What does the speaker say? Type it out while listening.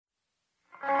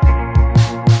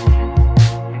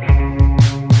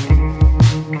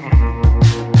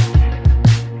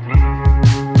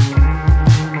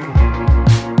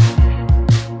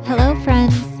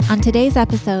today's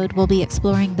episode, we'll be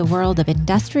exploring the world of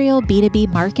industrial B2B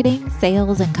marketing,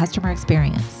 sales, and customer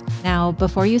experience. Now,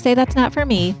 before you say that's not for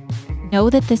me, know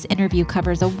that this interview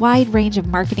covers a wide range of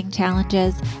marketing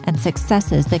challenges and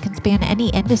successes that can span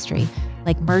any industry,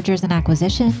 like mergers and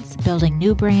acquisitions, building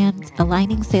new brands,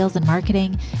 aligning sales and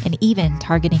marketing, and even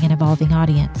targeting an evolving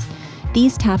audience.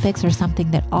 These topics are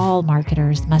something that all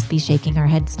marketers must be shaking our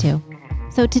heads to.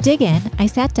 So to dig in, I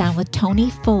sat down with Tony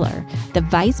Fuller, the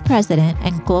Vice President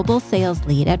and Global Sales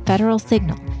Lead at Federal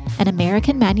Signal, an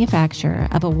American manufacturer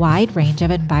of a wide range of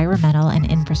environmental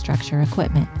and infrastructure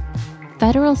equipment.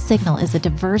 Federal Signal is a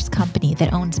diverse company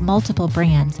that owns multiple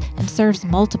brands and serves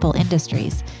multiple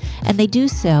industries, and they do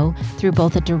so through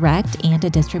both a direct and a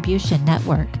distribution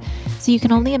network. So you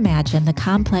can only imagine the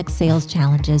complex sales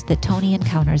challenges that Tony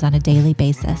encounters on a daily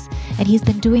basis, and he's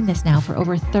been doing this now for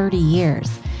over 30 years.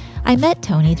 I met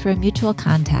Tony through a mutual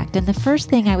contact, and the first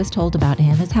thing I was told about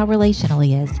him is how relational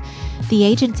he is. The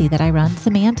agency that I run,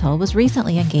 Samantle, was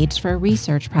recently engaged for a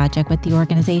research project with the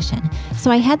organization, so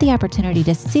I had the opportunity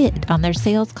to sit on their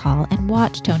sales call and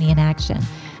watch Tony in action.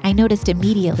 I noticed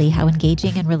immediately how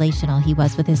engaging and relational he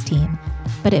was with his team,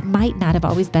 but it might not have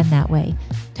always been that way.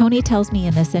 Tony tells me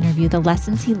in this interview the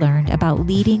lessons he learned about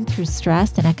leading through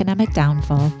stress and economic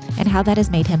downfall, and how that has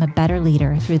made him a better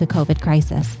leader through the COVID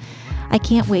crisis. I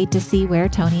can't wait to see where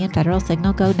Tony and Federal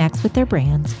Signal go next with their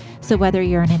brands. So whether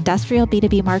you're an industrial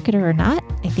B2B marketer or not,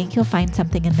 I think you'll find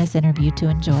something in this interview to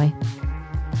enjoy.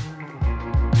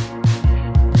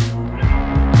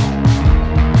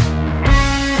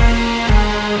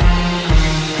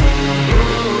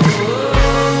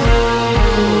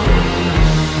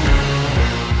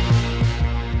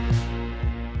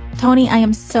 Tony, I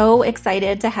am so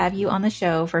excited to have you on the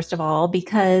show, first of all,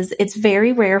 because it's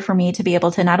very rare for me to be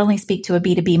able to not only speak to a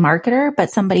B2B marketer,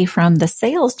 but somebody from the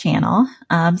sales channel.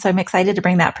 So I'm excited to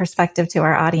bring that perspective to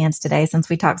our audience today, since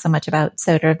we talk so much about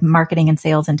sort of marketing and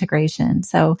sales integration.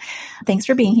 So thanks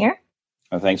for being here.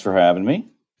 Thanks for having me.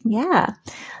 Yeah.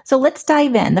 So let's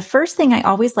dive in. The first thing I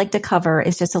always like to cover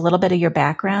is just a little bit of your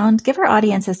background. Give our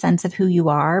audience a sense of who you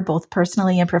are, both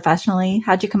personally and professionally.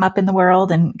 How'd you come up in the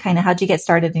world, and kind of how'd you get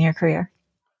started in your career?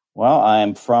 Well,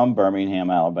 I'm from Birmingham,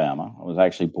 Alabama. I was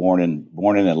actually born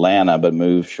in Atlanta, but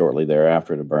moved shortly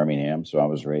thereafter to Birmingham, so I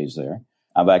was raised there.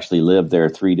 I've actually lived there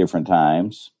 3 different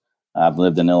times. I've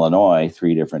lived in Illinois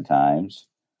 3 different times,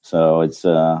 so it's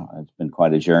been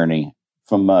quite a journey.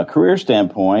 From a career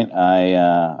standpoint,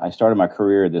 I started my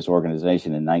career at this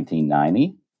organization in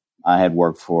 1990. I had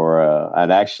worked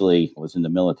I'd actually was in the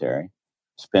military,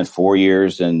 spent 4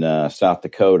 years in South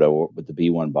Dakota with the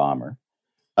B-1 bomber.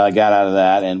 I got out of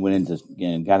that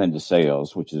and got into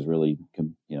sales, which is really,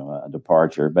 a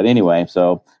departure. But anyway,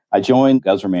 so I joined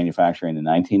Guzzler Manufacturing in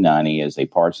 1990 as a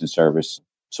parts and service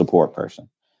support person.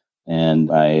 And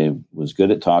I was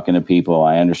good at talking to people.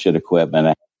 I understood equipment. I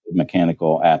had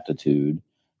mechanical aptitude.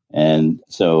 And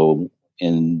so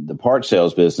in the part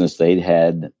sales business, they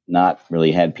had not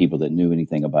really had people that knew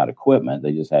anything about equipment.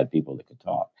 They just had people that could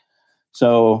talk.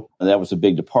 So that was a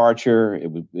big departure.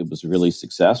 It was really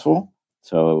successful.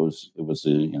 So it was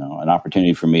an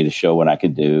opportunity for me to show what I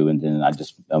could do. And then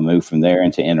I moved from there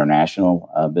into international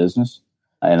business.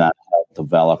 And I helped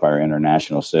develop our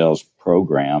international sales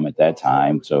program at that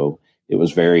time. So it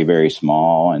was very, very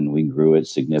small, and we grew it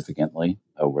significantly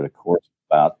over the course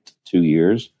of about 2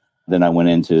 years. Then I went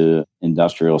into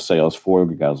industrial sales for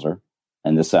Guzzler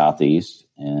in the Southeast,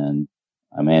 and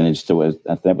I managed that was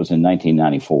in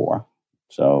 1994.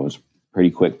 So it was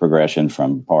pretty quick progression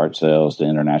from part sales to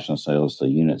international sales to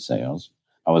unit sales.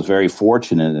 I was very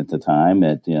fortunate at the time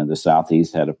that the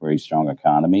Southeast had a very strong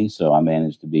economy. So I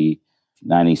managed to be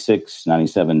 96,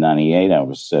 97, 98. I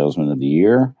was salesman of the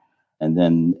year. And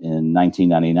then in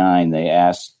 1999, they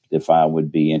asked if I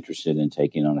would be interested in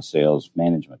taking on a sales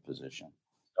management position.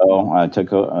 So I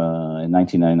took, in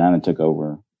 1999, I took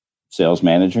over sales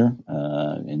manager.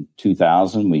 In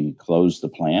 2000, we closed the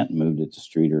plant and moved it to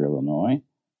Streator, Illinois.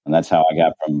 And that's how I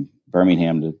got from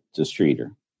Birmingham to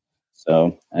Streator.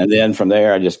 So, and then from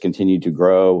there, I just continued to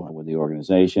grow with the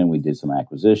organization. We did some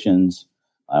acquisitions.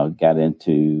 I got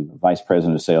into vice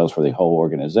president of sales for the whole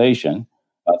organization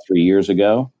about 3 years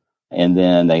ago. And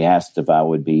then they asked if I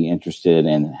would be interested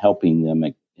in helping them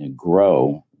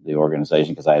grow the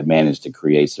organization, because I had managed to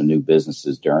create some new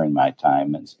businesses during my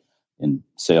time in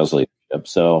sales leadership.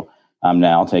 So I'm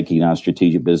now taking on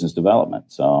strategic business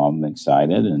development. So I'm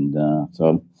excited. And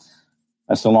so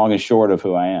that's the long and short of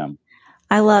who I am.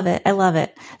 I love it. I love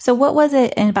it. So what was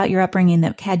it about your upbringing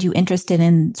that had you interested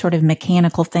in sort of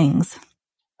mechanical things?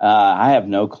 I have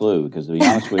no clue because, to be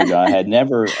honest with you, I had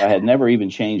never even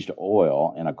changed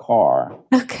oil in a car.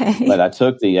 Okay. But I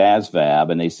took the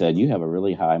ASVAB, and they said you have a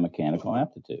really high mechanical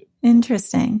aptitude.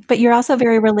 Interesting. But you're also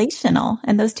very relational,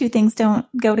 and those two things don't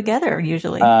go together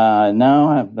usually.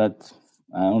 No, but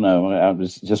I don't know. I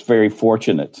was just very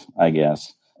fortunate, I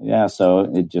guess. Yeah, so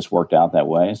it just worked out that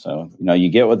way. So, you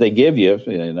get what they give you.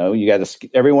 You got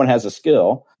everyone has a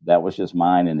skill. That was just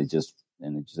mine, and it just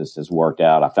has worked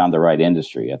out. I found the right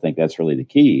industry. I think that's really the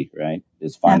key, right?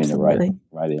 Is finding Absolutely. the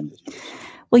right industry.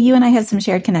 Well, you and I have some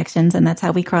shared connections, and that's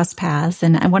how we crossed paths.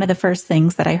 And one of the first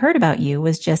things that I heard about you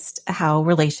was just how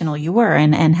relational you were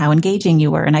and how engaging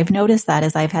you were. And I've noticed that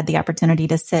as I've had the opportunity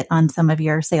to sit on some of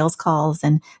your sales calls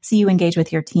and see you engage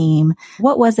with your team.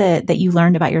 What was it that you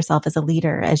learned about yourself as a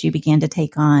leader as you began to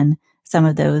take on some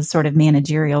of those sort of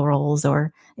managerial roles?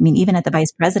 Or, even at the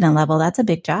vice president level, that's a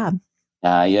big job.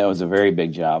 Yeah, it was a very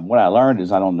big job. What I learned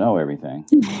is I don't know everything.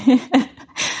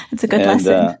 It's a good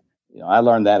lesson. I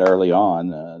learned that early on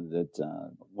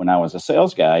that when I was a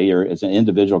sales guy, or as an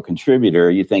individual contributor,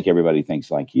 you think everybody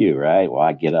thinks like you, right? Well,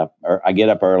 I get up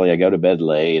early, I go to bed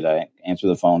late, I answer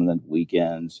the phone on the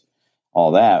weekends,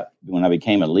 all that. When I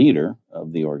became a leader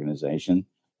of the organization,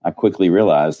 I quickly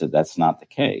realized that that's not the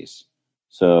case.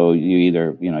 So you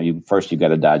either, you've got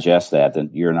to digest that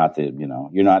you're not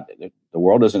the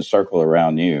world doesn't circle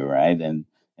around you, right? And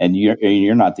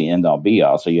you're not the end all be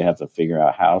all. So you have to figure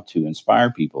out how to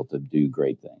inspire people to do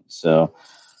great things. So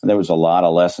there was a lot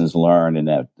of lessons learned in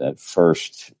that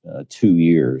first 2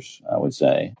 years, I would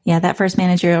say. Yeah, that first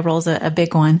managerial role is a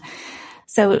big one.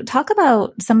 So talk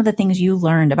about some of the things you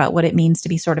learned about what it means to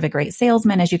be sort of a great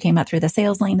salesman as you came up through the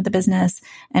sales lane of the business.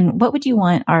 And what would you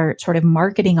want our sort of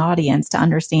marketing audience to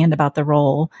understand about the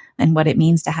role and what it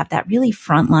means to have that really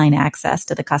frontline access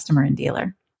to the customer and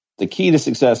dealer? The key to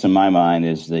success in my mind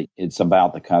is that it's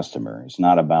about the customer. It's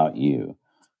not about you.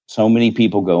 So many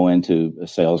people go into a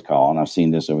sales call, and I've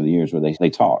seen this over the years, where they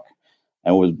talk.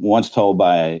 I was once told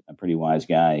by a pretty wise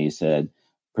guy, he said,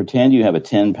 pretend you have a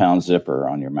 10-pound zipper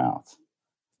on your mouth.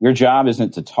 Your job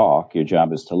isn't to talk. Your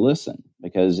job is to listen.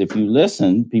 Because if you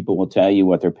listen, people will tell you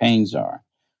what their pains are.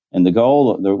 And the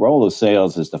role of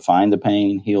sales is to find the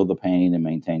pain, heal the pain, and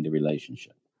maintain the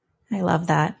relationship. I love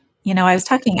that. I was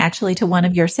talking actually to one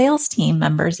of your sales team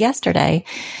members yesterday,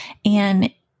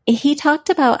 and he talked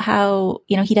about how,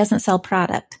 he doesn't sell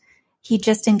product. He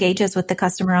just engages with the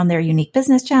customer on their unique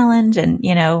business challenge and,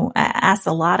 asks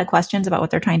a lot of questions about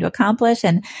what they're trying to accomplish,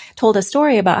 and told a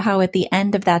story about how at the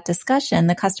end of that discussion,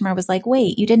 the customer was like,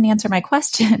 wait, you didn't answer my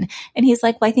question. And he's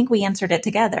like, well, I think we answered it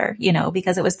together,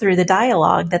 because it was through the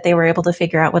dialogue that they were able to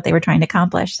figure out what they were trying to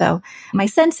accomplish. So my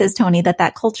sense is, Tony,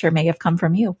 that culture may have come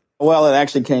from you. Well, it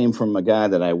actually came from a guy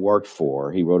that I worked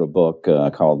for. He wrote a book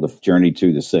called The Journey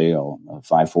to the Sale,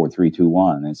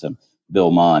 54321. It's a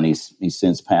Bill Munn. He's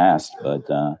since passed, but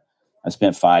I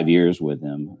spent 5 years with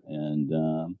him.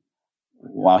 And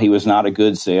while he was not a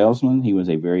good salesman, he was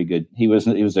a very good. He was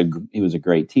a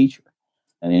great teacher,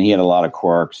 and he had a lot of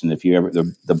quirks. And if you ever,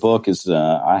 the book is,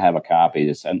 I have a copy.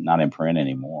 It's not in print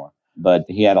anymore. But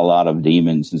he had a lot of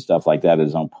demons and stuff like that in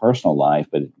his own personal life,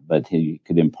 but he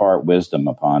could impart wisdom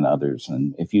upon others.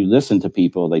 And if you listen to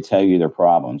people, they tell you their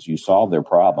problems. You solve their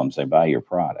problems, they buy your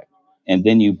product. And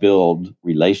then you build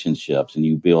relationships and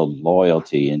you build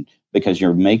loyalty, and because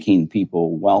you're making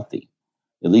people wealthy.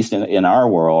 At least in our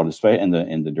world, especially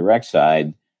in the direct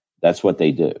side, that's what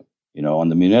they do. On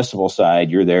the municipal side,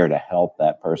 you're there to help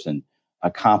that person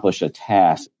accomplish a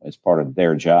task as part of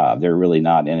their job. They're really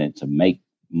not in it to make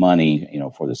money,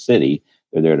 for the city.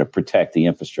 They're there to protect the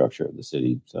infrastructure of the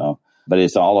city. So, but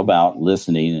it's all about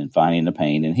listening and finding the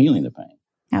pain and healing the pain.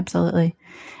 Absolutely.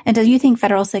 And do you think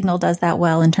Federal Signal does that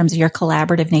well in terms of your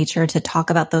collaborative nature to talk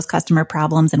about those customer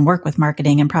problems and work with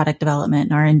marketing and product development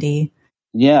and R&D?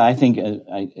 Yeah, I think,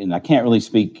 I can't really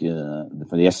speak for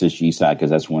the SSG side because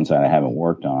that's one side I haven't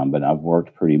worked on, but I've worked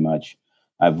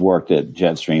at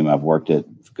Jetstream, I've worked at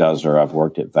Guzzler, I've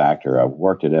worked at Vactor, I've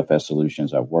worked at FS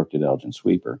Solutions, I've worked at Elgin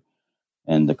Sweeper.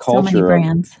 And the culture, so many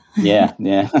brands. yeah.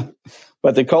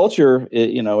 But the culture,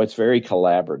 it's very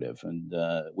collaborative. And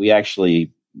we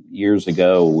actually, years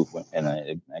ago, in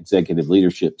an executive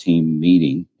leadership team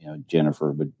meeting,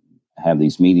 Jennifer would have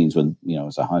these meetings with,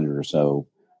 it's 100 or so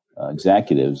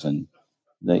executives, and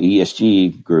the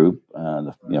ESG group,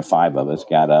 5 of us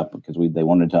got up because they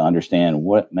wanted to understand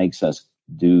what makes us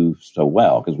do so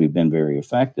well, because we've been very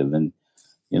effective. And,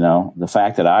 the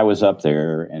fact that I was up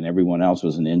there and everyone else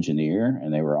was an engineer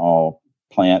and they were all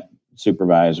plant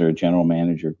supervisor, general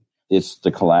manager, it's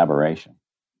the collaboration.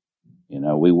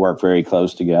 We work very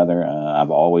close together.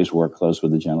 I've always worked close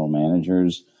with the general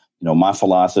managers. my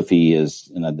philosophy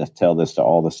is, and I tell this to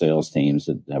all the sales teams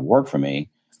that have worked for me,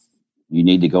 you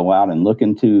need to go out and look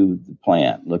into the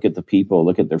plant, look at the people,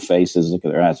 look at their faces, look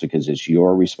at their eyes, because it's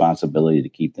your responsibility to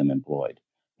keep them employed.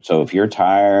 So if you're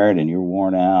tired and you're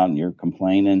worn out and you're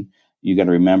complaining, you got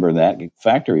to remember that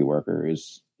factory worker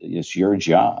is your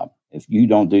job. If you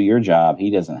don't do your job, he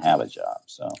doesn't have a job.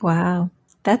 So wow,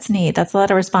 that's neat. That's a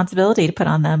lot of responsibility to put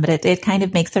on them, but it kind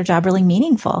of makes their job really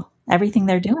meaningful. Everything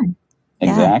they're doing.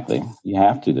 Exactly. Yeah. You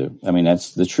have to do. I mean,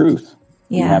 that's the truth.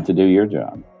 Yeah. You have to do your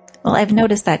job. Well, I've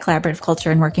noticed that collaborative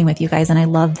culture in working with you guys, and I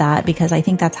love that because I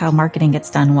think that's how marketing gets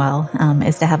done well,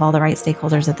 is to have all the right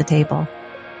stakeholders at the table.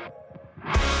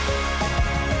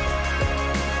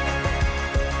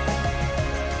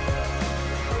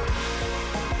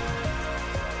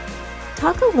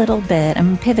 Talk a little bit, I'm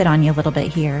going to pivot on you a little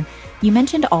bit here. You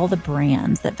mentioned all the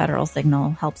brands that Federal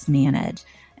Signal helps manage.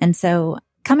 And so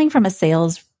coming from a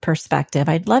sales perspective,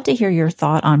 I'd love to hear your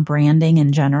thought on branding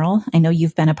in general. I know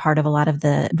you've been a part of a lot of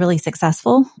the really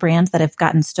successful brands that have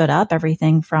gotten stood up,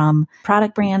 everything from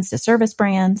product brands to service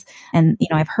brands. And,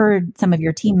 I've heard some of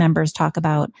your team members talk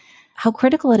about how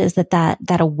critical it is that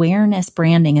awareness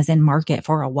branding is in market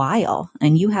for a while.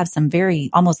 And you have some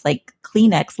very almost like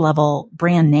Kleenex level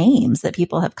brand names that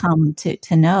people have come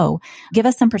to know. Give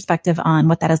us some perspective on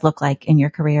what that has looked like in your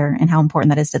career and how important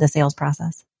that is to the sales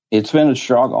process. It's been a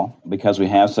struggle because we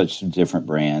have such different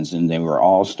brands, and they were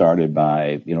all started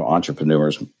by,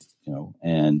 entrepreneurs,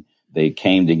 and they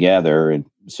came together. And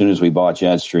as soon as we bought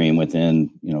Jetstream, within,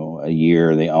 a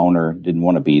year, the owner didn't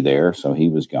want to be there. So he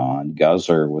was gone.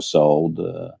 Guzzler was sold.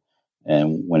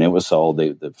 And when it was sold,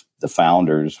 the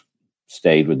founders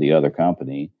stayed with the other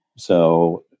company.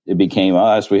 So it became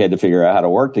us. We had to figure out how to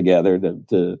work together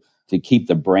to keep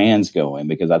the brands going,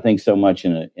 because I think so much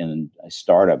in a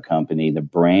startup company, the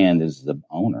brand is the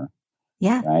owner.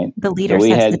 Yeah. Right. The leader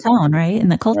sets the tone, right?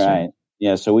 And the culture. Right.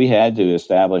 Yeah. So we had to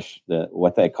establish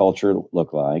what that culture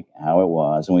looked like, how it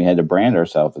was, and we had to brand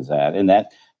ourselves as that. And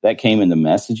that came in the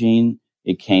messaging.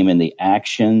 It came in the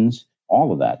actions,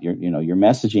 all of that. Your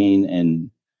messaging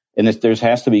and it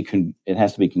has to be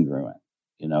congruent.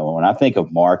 When I think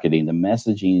of marketing, the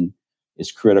messaging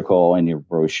is critical in your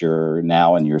brochure,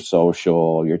 now in your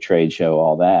social, your trade show,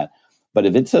 all that. But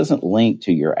if it doesn't link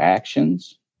to your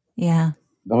actions,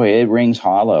 it rings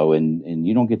hollow, and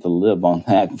you don't get to live on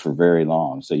that for very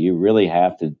long. So you really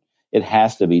it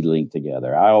has to be linked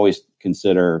together. I always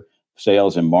consider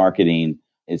sales and marketing,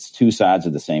 it's two sides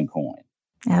of the same coin.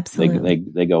 Absolutely.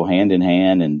 They go hand in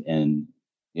hand, and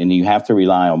you have to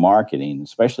rely on marketing,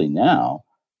 especially now,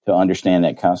 to understand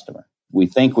that customer. We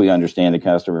think we understand the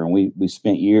customer, and we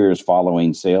spent years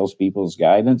following salespeople's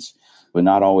guidance, but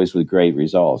not always with great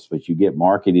results. But you get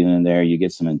marketing in there, you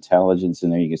get some intelligence in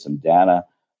there, you get some data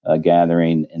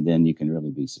gathering, and then you can really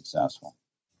be successful.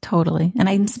 Totally. And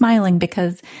I'm smiling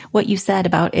because what you said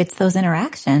about it's those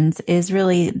interactions is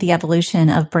really the evolution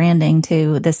of branding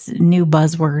to this new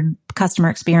buzzword, customer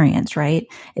experience, right?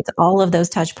 It's all of those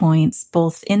touch points,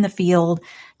 both in the field,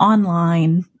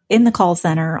 online, in the call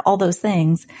center, all those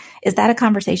things. Is that a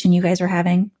conversation you guys are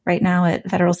having right now at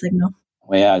Federal Signal?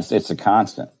 Well, yeah, it's a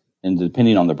constant. And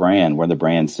depending on the brand, where the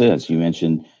brand sits, you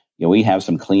mentioned, we have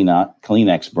some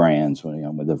Kleenex brands,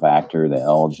 with the Vactor, the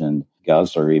Elgin,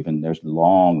 Guzzler, even. There's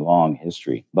long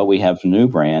history. But we have new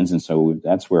brands, and so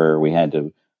that's where we had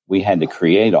to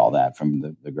create all that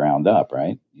from the ground up,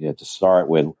 right? You have to start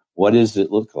with, what does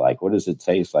it look like? What does it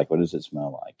taste like? What does it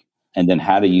smell like? And then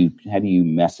how do you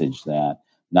message that,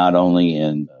 not only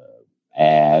in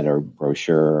ad or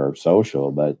brochure or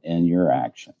social, but in your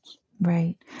actions?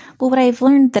 Right. Well, what I've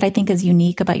learned that I think is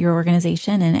unique about your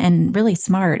organization and really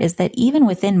smart is that even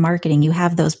within marketing, you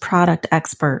have those product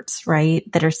experts, right,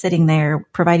 that are sitting there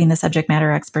providing the subject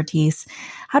matter expertise.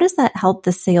 How does that help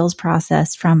the sales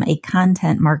process from a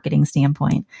content marketing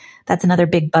standpoint? That's another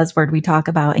big buzzword we talk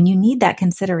about. And you need that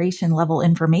consideration level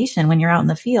information when you're out in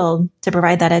the field to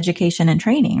provide that education and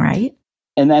training, right?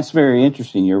 And that's very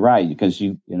interesting. You're right, because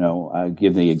I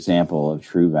give the example of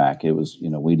TruVac. It was,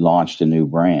 we launched a new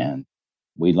brand.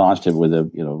 We launched it with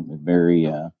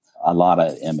a lot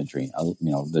of imagery.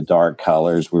 The dark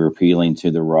colors were appealing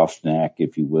to the roughneck,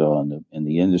 if you will, in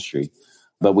the industry.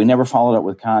 But we never followed up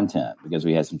with content because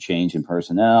we had some change in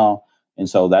personnel, and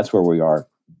so that's where we are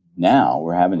now.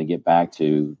 We're having to get back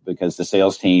to, because the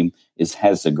sales team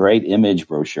has a great image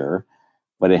brochure,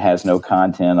 but it has no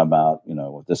content about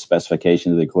the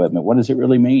specification of the equipment. What does it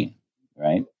really mean,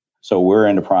 right? So we're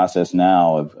in the process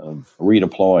now of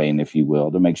redeploying, if you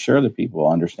will, to make sure that people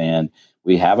understand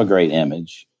we have a great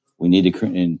image. We need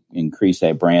to increase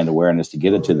that brand awareness to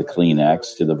get it to the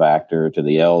Kleenex, to the Vactor, to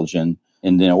the Elgin,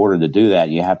 And in order to do that,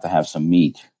 you have to have some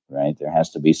meat, right? There has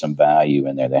to be some value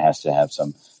in there. There has to have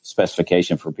some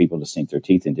specification for people to sink their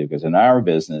teeth into. Because in our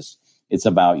business, it's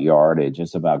about yardage.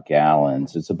 It's about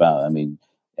gallons. It's about,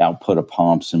 output of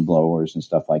pumps and blowers and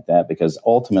stuff like that, because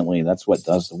ultimately that's what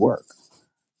does the work.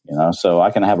 So I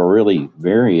can have a really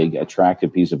very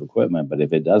attractive piece of equipment, but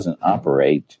if it doesn't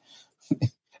operate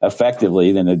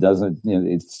effectively, then it doesn't,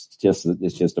 it's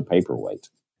just a paperweight.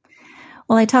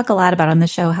 Well, I talk a lot about on the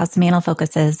show how Simantel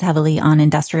focuses heavily on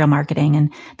industrial marketing,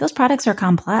 and those products are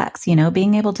complex.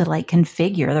 Being able to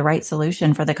configure the right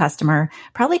solution for the customer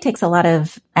probably takes a lot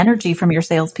of energy from your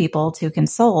salespeople to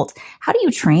consult. How do you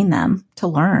train them to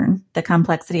learn the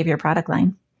complexity of your product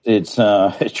line? It's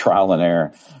trial and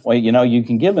error. Well, you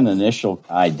can give an initial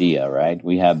idea, right?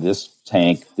 We have this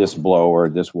tank, this blower,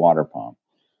 this water pump,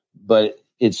 but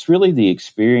it's really the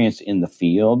experience in the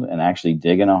field and actually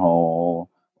digging a hole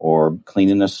or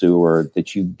cleaning a sewer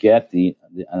that you get an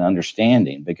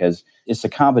understanding, because it's a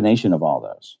combination of all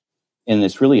those. And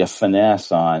it's really a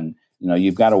finesse on,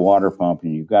 you've got a water pump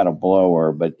and you've got a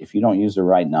blower, but if you don't use the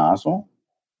right nozzle,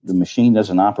 the machine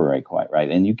doesn't operate quite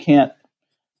right. And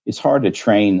it's hard to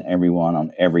train everyone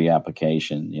on every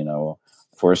application.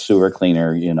 For a sewer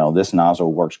cleaner, this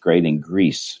nozzle works great in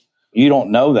grease. You don't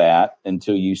know that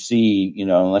until you see,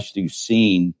 unless you've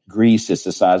seen grease that's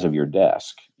the size of your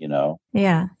desk,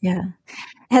 Yeah.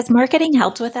 Has marketing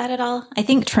helped with that at all? I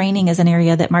think training is an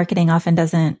area that marketing often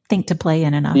doesn't think to play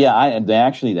in enough. Yeah,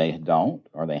 they don't,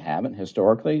 or they haven't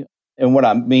historically. And what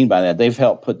I mean by that, they've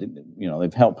helped put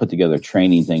together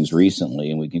training things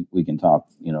recently, and we can talk,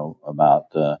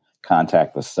 about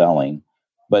contactless selling.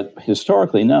 But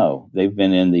historically, no, they've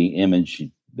been in the image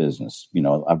business,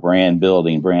 a brand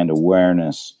building, brand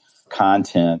awareness,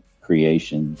 content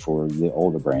creation for the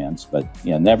older brands, but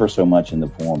never so much in the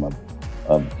form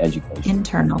of education.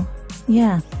 Internal.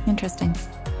 Yeah, interesting.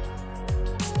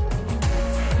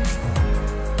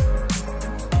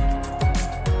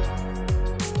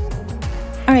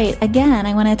 All right. Again,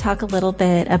 I want to talk a little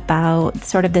bit about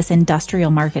sort of this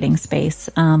industrial marketing space.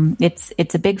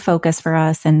 It's a big focus for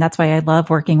us, and that's why I love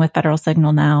working with Federal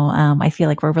Signal now. I feel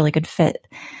like we're a really good fit.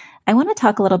 I want to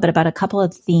talk a little bit about a couple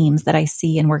of themes that I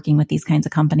see in working with these kinds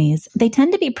of companies. They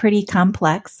tend to be pretty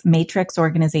complex matrix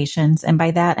organizations, and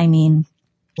by that I mean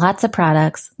lots of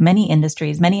products, many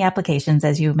industries, many applications,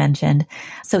 as you mentioned.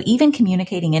 So even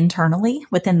communicating internally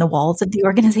within the walls of the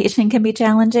organization can be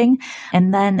challenging.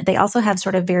 And then they also have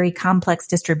sort of very complex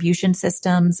distribution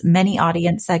systems, many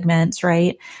audience segments,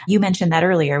 right? You mentioned that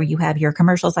earlier. You have your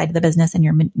commercial side of the business and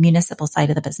your municipal side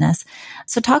of the business.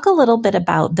 So talk a little bit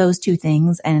about those two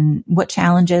things and what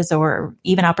challenges or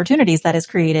even opportunities that has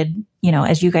created,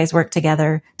 as you guys work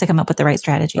together to come up with the right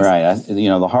strategies. Right.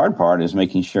 The hard part is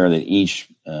making sure that each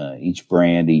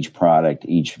brand, each product,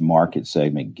 each market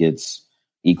segment gets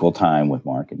equal time with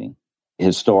marketing.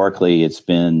 Historically, it's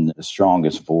been the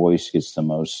strongest voice gets the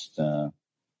most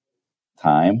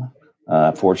time.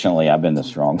 Fortunately, I've been the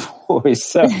strong voice,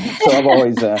 so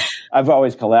I've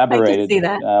always collaborated. I can see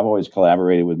that. I've always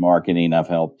collaborated with marketing. I've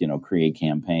helped create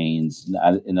campaigns.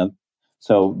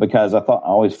 So because I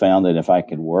always found that if I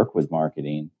could work with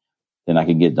marketing, then I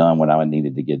could get done what I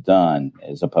needed to get done,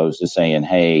 as opposed to saying,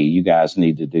 "Hey, you guys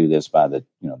need to do this by the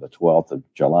 12th of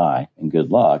July, and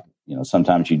good luck."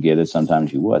 Sometimes you'd get it,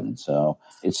 sometimes you wouldn't. So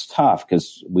it's tough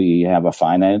because we have a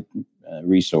finite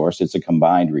resource. It's a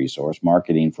combined resource.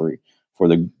 Marketing for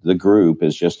the group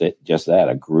is just that,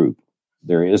 a group.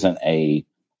 There isn't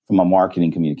from a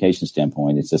marketing communication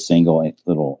standpoint, it's a single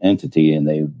little entity, and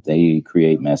they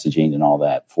create messaging and all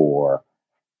that for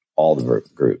all the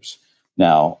groups.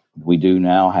 Now, we do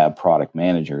now have product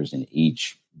managers in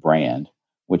each brand,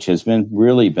 which has been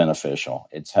really beneficial.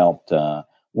 It's helped.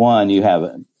 One, you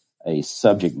have a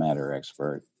subject matter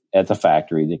expert at the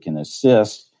factory that can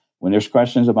assist when there's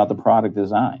questions about the product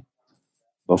design.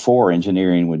 Before,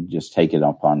 engineering would just take it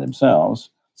upon themselves.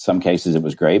 Some cases it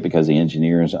was great because the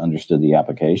engineers understood the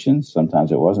application.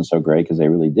 Sometimes it wasn't so great because they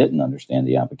really didn't understand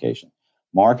the application.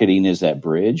 Marketing is that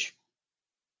bridge.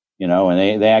 And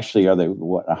they actually are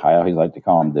what I always like to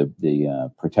call them,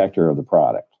 the protector of the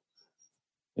product.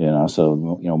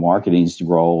 So marketing's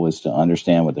role is to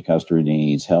understand what the customer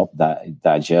needs, help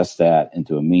digest that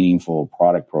into a meaningful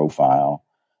product profile,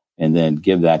 and then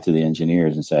give that to the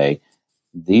engineers and say,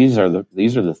 these are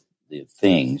the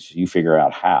things. You figure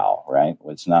out how, right?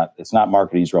 It's not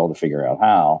marketing's role to figure out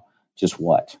how, just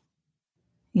what.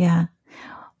 Yeah.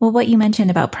 Well, what you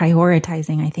mentioned about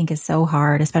prioritizing, I think is so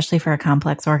hard, especially for a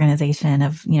complex organization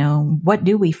of, what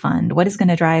do we fund? What is going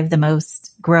to drive the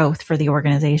most growth for the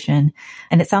organization?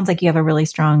 And it sounds like you have a really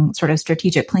strong sort of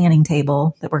strategic planning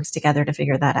table that works together to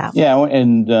figure that out. Yeah.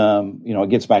 And, it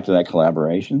gets back to that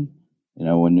collaboration.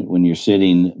 When you're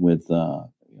sitting with,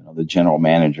 the general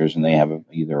managers and they have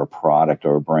either a product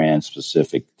or a brand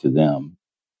specific to them.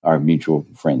 Our mutual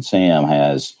friend Sam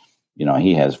has,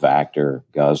 he has Vactor,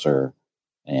 Guzzler,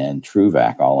 and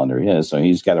TruVac all under his. So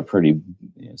he's got a pretty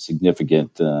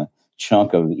significant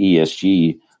chunk of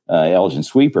ESG, Elgin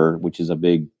Sweeper, which is a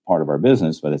big part of our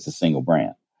business, but it's a single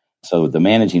brand. So the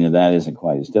managing of that isn't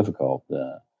quite as difficult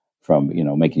from,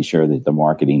 making sure that the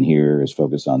marketing here is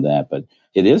focused on that. But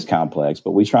it is complex,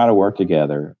 but we try to work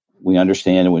together. We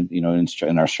understand,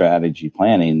 in our strategy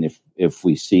planning, if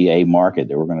we see a market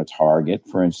that we're going to target,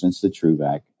 for instance, the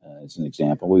TruVac as an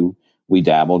example, we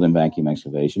dabbled in vacuum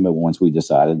excavation, but once we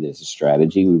decided as a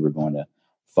strategy we were going to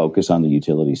focus on the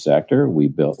utility sector, we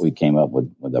came up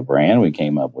with a brand, we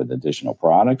came up with additional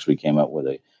products, we came up with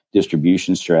a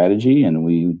distribution strategy, and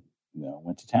we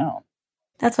went to town.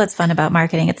 That's what's fun about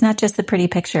marketing. It's not just the pretty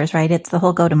pictures, right? It's the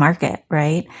whole go-to-market,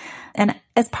 right? And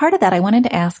as part of that, I wanted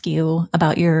to ask you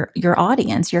about your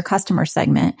audience, your customer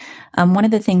segment. One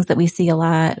of the things that we see a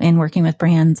lot in working with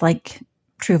brands like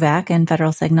TruVac and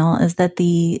Federal Signal is that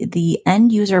the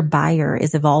end user buyer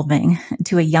is evolving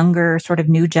to a younger sort of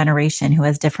new generation who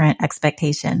has different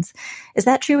expectations. Is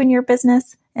that true in your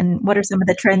business? And what are some of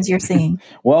the trends you're seeing?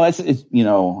 Well, it's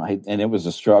and it was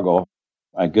a struggle.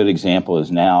 A good example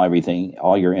is now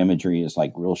all your imagery is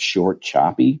like real short,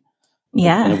 choppy.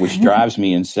 Yeah. Which drives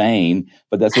me insane,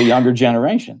 but that's a younger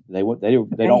generation. They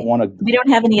don't want to. We don't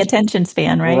have any attention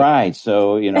span, right? Right.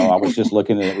 So, I was just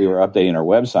looking at, we were updating our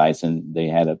websites and they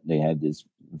had these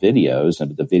videos,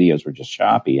 and the videos were just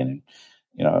choppy, and,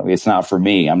 it's not for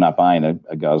me. I'm not buying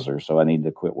a Guzzler, so I need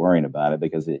to quit worrying about it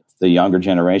because the younger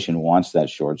generation wants that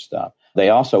short stuff. They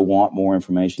also want more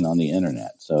information on the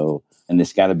internet. So, and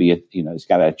it's got to be, it's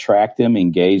got to attract them,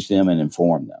 engage them, and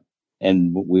inform them.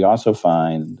 And what we also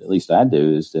find, at least I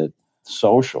do, is that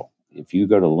social, if you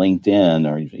go to LinkedIn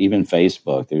or even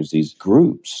Facebook, there's these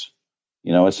groups.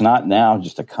 It's not now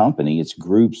just a company, it's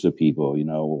groups of people,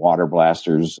 Water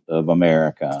Blasters of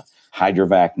America,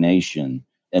 Hydrovac Nation.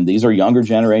 And these are younger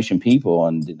generation people,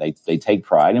 and they take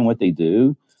pride in what they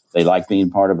do. They like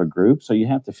being part of a group. So you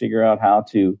have to figure out how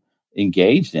to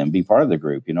engage them, be part of the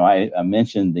group. I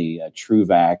mentioned the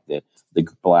TruVac, the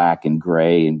black and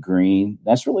gray and green.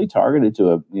 That's really targeted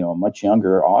to a much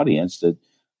younger audience that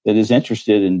is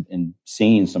interested in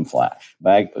seeing some flash.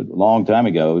 Back a long time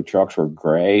ago, trucks were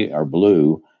gray or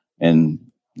blue, and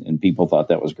people thought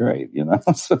that was great.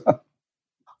 So.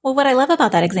 Well, what I love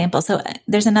about that example, so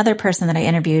there's another person that I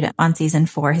interviewed on season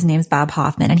 4. His name's Bob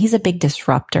Hoffman, and he's a big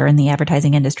disruptor in the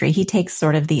advertising industry. He takes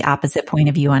sort of the opposite point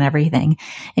of view on everything.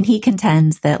 And he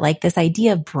contends that this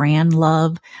idea of brand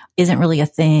love isn't really a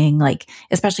thing,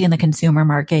 especially in the consumer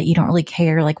market. You don't really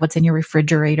care what's in your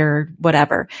refrigerator,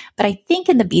 whatever. But I think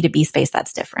in the B2B space,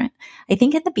 that's different. I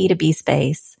think in the B2B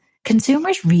space,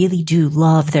 consumers really do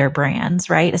love their brands,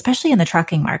 right? Especially in the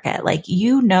trucking market. Which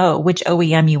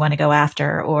OEM you want to go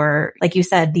after, or like you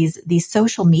said, these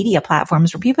social media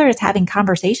platforms where people are just having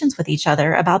conversations with each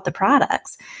other about the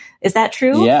products. Is that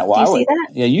true? Yeah. Well, do you see that?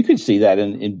 Yeah, you could see that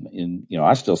in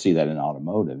I still see that in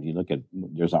automotive. You look at,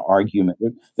 there's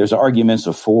arguments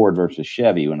of Ford versus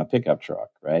Chevy in a pickup truck,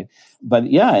 right?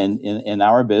 But yeah, in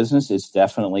our business, it's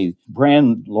definitely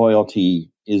brand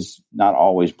loyalty is not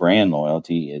always brand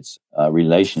loyalty. It's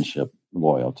relationship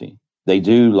loyalty. They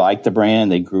do like the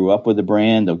brand. They grew up with the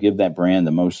brand. They'll give that brand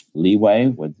the most leeway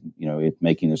with, it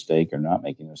making a mistake or not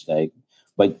making a mistake.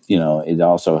 But, it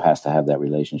also has to have that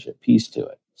relationship piece to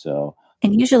it. So,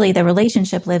 and usually the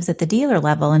relationship lives at the dealer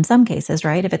level in some cases,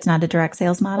 right? If it's not a direct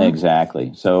sales model.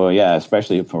 Exactly. So yeah,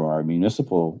 especially for our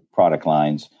municipal product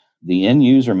lines, the end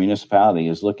user municipality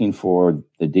is looking for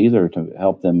the dealer to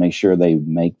help them make sure they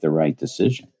make the right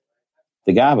decision.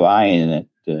 The guy buying it,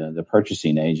 the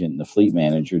purchasing agent and the fleet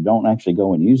manager don't actually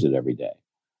go and use it every day.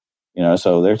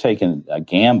 So they're taking a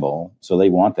gamble. So they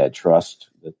want that trust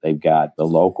that they've got the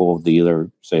local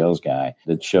dealer sales guy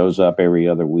that shows up every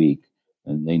other week,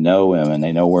 and they know him and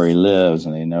they know where he lives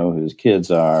and they know who his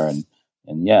kids are.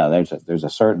 And yeah, there's a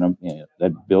certain,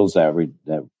 that builds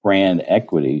that brand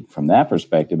equity from that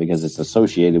perspective because it's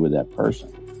associated with that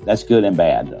person. That's good and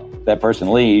bad though. If that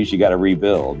person leaves, you got to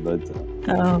rebuild. But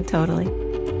oh, totally.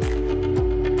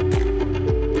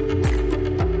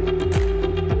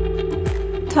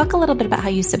 Talk a little bit about how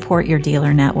you support your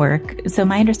dealer network. So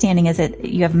my understanding is that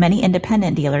you have many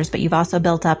independent dealers, but you've also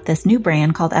built up this new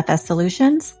brand called FS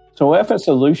Solutions. So FS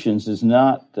Solutions is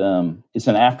not, it's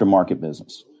an aftermarket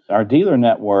business. Our dealer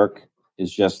network is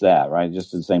just that, right?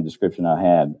 Just the same description I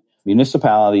had.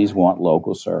 Municipalities want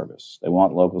local service. They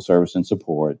want local service and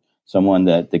support, someone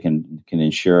that they can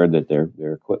ensure that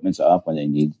their equipment's up when they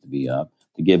need it to be up,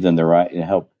 to give them the right, to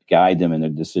help guide them in their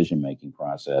decision-making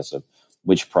process of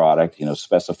which product,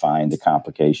 specifying the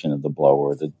complication of the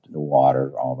blower, the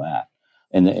water, all that.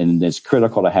 And it's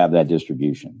critical to have that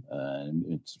distribution.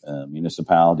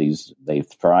 Municipalities, they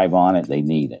thrive on it. They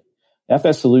need it.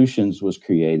 FS Solutions was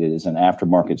created as an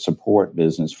aftermarket support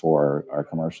business for our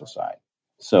commercial side.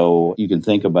 So you can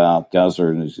think about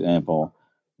Guzzler, an example.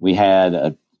 We had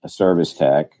a service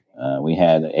tech. We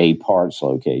had a parts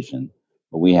location,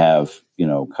 but we have,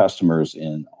 customers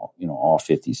in, all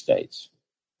 50 states.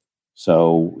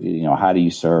 So, how do you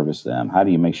service them? How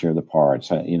do you make sure the parts,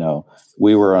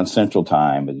 we were on Central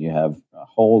Time, but you have a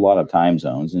whole lot of time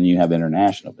zones and you have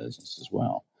international business as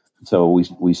well. So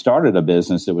we started a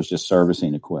business that was just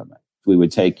servicing equipment. We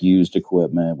would take used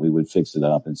equipment, we would fix it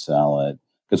up and sell it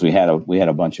because we had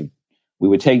a bunch of, we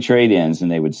would take trade-ins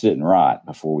and they would sit and rot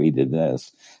before we did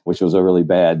this, which was a really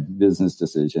bad business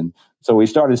decision. So we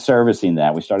started servicing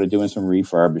that. We started doing some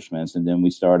refurbishments, and then we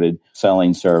started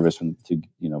selling service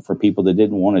for people that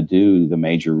didn't want to do the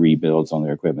major rebuilds on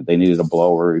their equipment. They needed a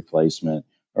blower replacement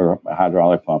or a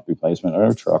hydraulic pump replacement or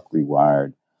a truck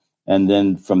rewired. And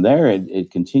then from there, it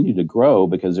continued to grow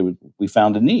because we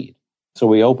found a need. So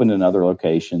we opened another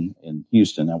location in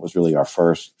Houston. That was really our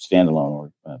first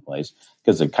standalone place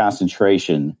because the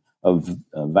concentration of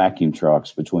vacuum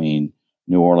trucks between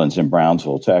New Orleans and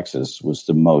Brownsville, Texas, was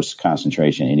the most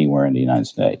concentration anywhere in the United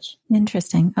States.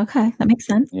 Interesting. Okay, that makes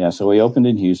sense. Yeah, so we opened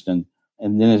in Houston,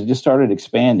 and then it just started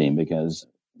expanding because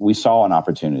we saw an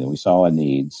opportunity. We saw a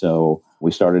need. So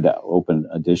we started to open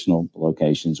additional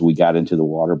locations. We got into the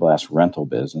water blast rental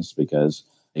business because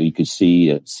you could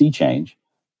see a sea change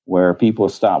where people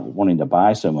stopped wanting to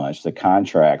buy so much. The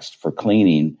contracts for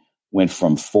cleaning went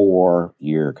from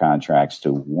 4-year contracts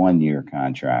to 1-year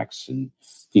contracts, and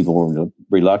people were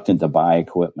reluctant to buy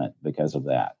equipment because of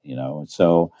that,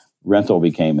 So rental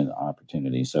became an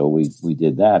opportunity. So we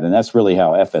did that, and that's really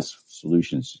how FS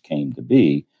Solutions came to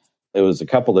be. There was a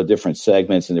couple of different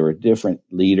segments, and there were different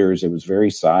leaders. It was very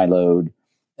siloed,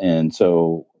 and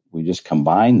so we just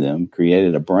combined them,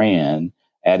 created a brand,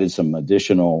 added some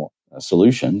additional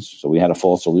solutions. So we had a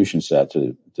full solution set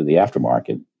to the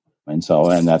aftermarket. And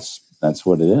that's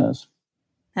what it is.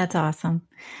 That's awesome.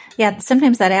 Yeah.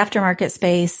 Sometimes that aftermarket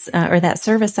space or that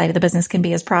service side of the business can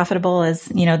be as profitable as,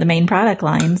 the main product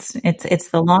lines. It's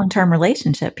the long-term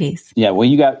relationship piece. Yeah. Well,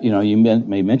 you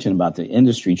may mention about the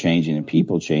industry changing and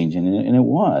people changing, and it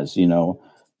was,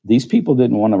 these people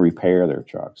didn't want to repair their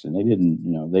trucks, and they didn't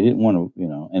want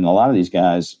to, and a lot of these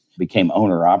guys became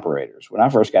owner operators. When I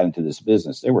first got into this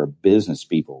business, there were business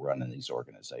people running these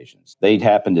organizations. They'd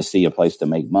happened to see a place to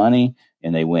make money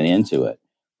and they went into it.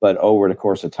 But over the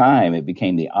course of time, it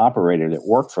became the operator that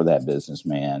worked for that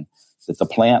businessman that the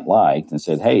plant liked and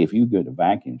said, hey, if you get a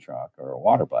vacuum truck or a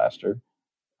water blaster,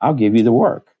 I'll give you the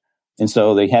work. And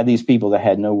so they had these people that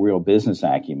had no real business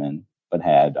acumen, but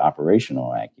had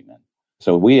operational acumen.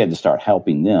 So we had to start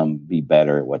helping them be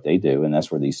better at what they do. And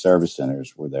that's where these service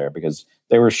centers were there because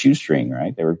they were shoestring,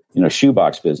 right? They were,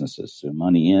 shoebox businesses. So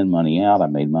money in, money out. I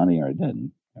made money or I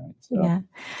didn't. Right? So. Yeah.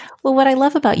 Well, what I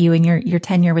love about you and your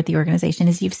tenure with the organization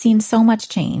is you've seen so much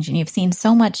change and you've seen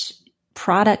so much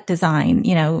product design,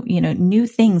 new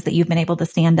things that you've been able to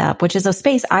stand up, which is a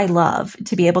space I love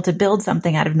to be able to build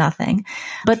something out of nothing.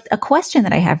 But a question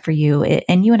that I have for you,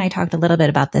 and you and I talked a little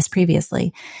bit about this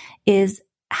previously, is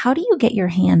how do you get your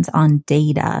hands on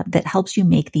data that helps you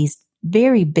make these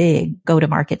very big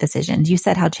go-to-market decisions? You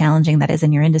said how challenging that is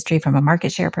in your industry from a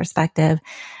market share perspective,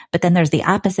 but then there's the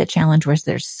opposite challenge where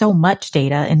there's so much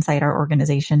data inside our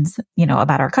organizations,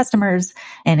 about our customers,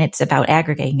 and it's about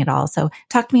aggregating it all. So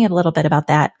talk to me a little bit about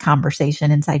that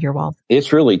conversation inside your walls.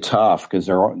 It's really tough because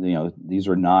these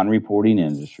are non-reporting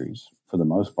industries for the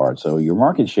most part. So your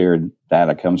market share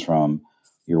data comes from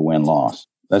your win-loss.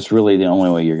 That's really the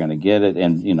only way you're going to get it.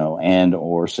 And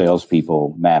or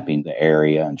salespeople mapping the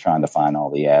area and trying to find all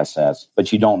the assets,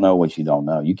 but you don't know what you don't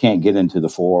know. You can't get into the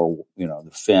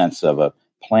fence of a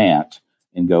plant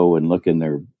and go and look in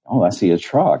there. Oh, I see a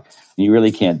truck. You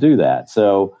really can't do that.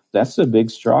 So that's a big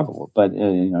struggle. But,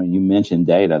 you mentioned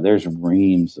data. There's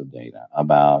reams of data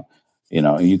about,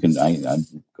 you can I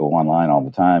go online all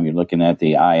the time. You're looking at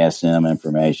the ISM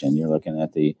information. You're looking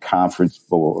at the conference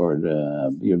board.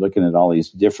 You're looking at all these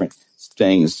different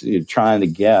things. You're trying to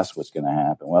guess what's going to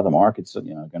happen. Well, the market's,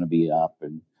 going to be up,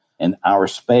 and in our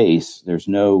space, there's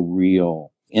no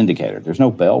real indicator. There's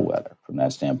no bellwether from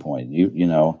that standpoint.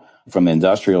 From the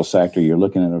industrial sector, you're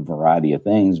looking at a variety of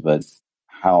things, but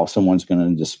how someone's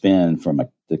going to spend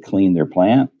to clean their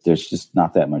plant, there's just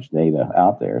not that much data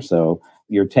out there. So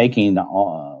you're taking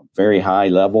very high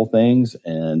level things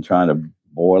and trying to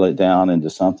boil it down into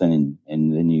something,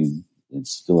 and then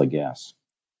it's still a guess.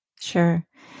 Sure.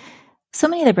 So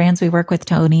many of the brands we work with,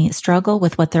 Tony, struggle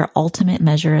with what their ultimate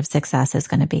measure of success is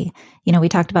going to be. We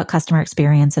talked about customer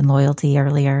experience and loyalty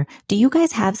earlier. Do you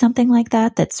guys have something like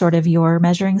that that's sort of your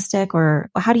measuring stick, or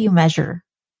how do you measure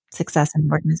success in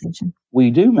an organization?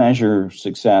 We do measure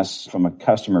success from a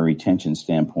customer retention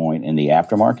standpoint in the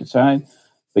aftermarket side,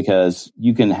 because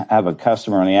you can have a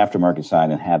customer on the aftermarket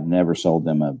side and have never sold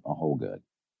them a whole good,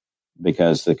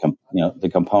 because the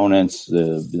components,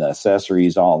 the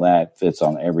accessories, all that fits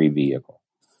on every vehicle.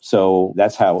 So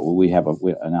that's how we have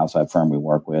an outside firm we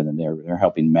work with, and they're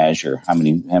helping measure how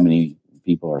many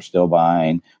people are still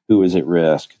buying, who is at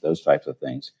risk, those types of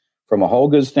things. From a whole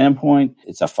goods standpoint,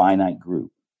 it's a finite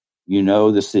group.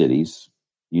 The cities,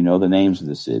 the names of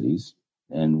the cities,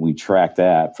 and we track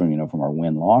that from our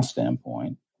win-loss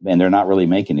standpoint. And they're not really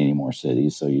making any more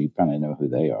cities, so you kind of know who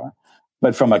they are.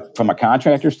 But from a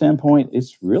contractor standpoint,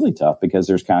 it's really tough, because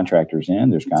there's contractors in,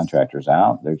 there's contractors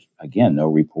out. There's, again, no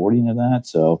reporting of that.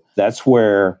 So that's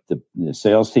where the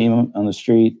sales team on the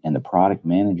street and the product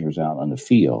managers out on the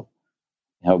field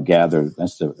help gather.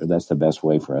 That's the best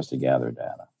way for us to gather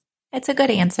data. It's a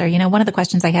good answer. One of the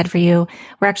questions I had for you,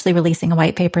 we're actually releasing a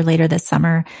white paper later this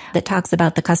summer that talks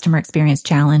about the customer experience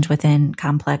challenge within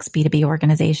complex B2B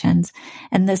organizations.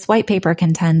 And this white paper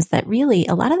contends that really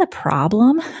a lot of the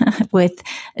problem with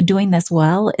doing this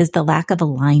well is the lack of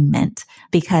alignment,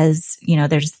 because,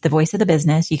 there's the voice of the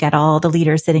business. You got all the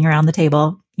leaders sitting around the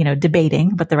table,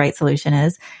 debating what the right solution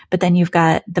is. But then you've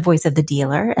got the voice of the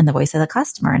dealer and the voice of the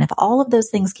customer. And if all of those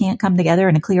things can't come together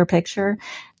in a clear picture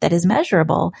that is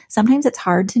measurable, sometimes it's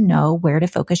hard to know where to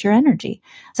focus your energy.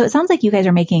 So it sounds like you guys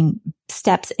are making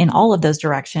steps in all of those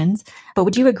directions. But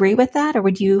would you agree with that? Or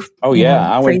would you, phrase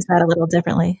that a little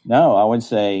differently? No, I would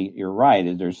say you're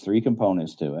right. There's three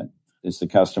components to it. It's the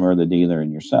customer, the dealer,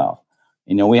 and yourself.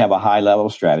 We have a high level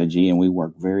strategy, and we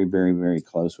work very, very, very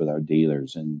close with our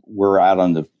dealers, and we're out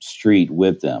on the street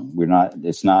with them.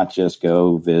 It's not just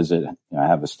go visit,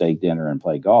 have a steak dinner and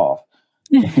play golf,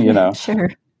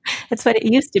 Sure. That's what it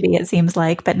used to be, it seems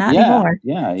like, but not anymore.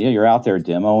 Yeah. You're out there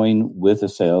demoing with a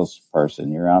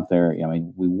salesperson. You're out there.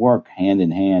 We work hand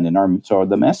in hand, and so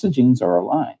the messagings are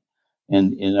aligned,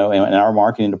 and and our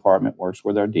marketing department works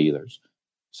with our dealers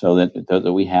so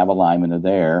that we have alignment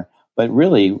there. But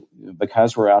really,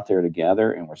 because we're out there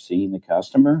together and we're seeing the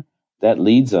customer, that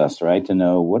leads us, right, to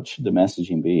know what should the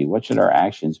messaging be? What should our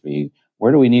actions be?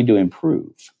 Where do we need to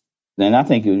improve? Then I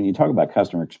think when you talk about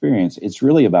customer experience, it's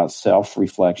really about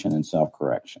self-reflection and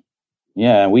self-correction.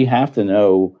 Yeah, we have to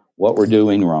know what we're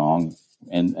doing wrong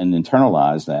and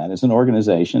internalize that as an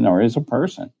organization or as a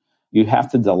person. You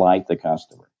have to delight the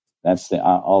customer. That's the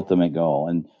ultimate goal.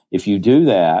 And if you do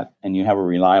that and you have a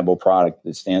reliable product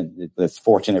that's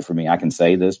fortunate for me, I can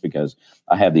say this because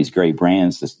I have these great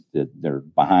brands that they're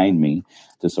behind me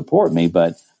to support me,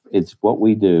 but it's what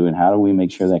we do and how do we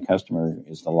make sure that customer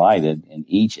is delighted in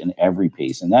each and every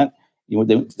piece. And that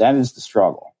is the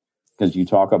struggle, because you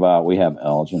talk about, we have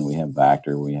Elgin, we have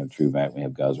Vactor, we have TruVac, we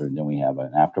have Guzzler, and then we have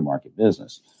an aftermarket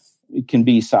business. It can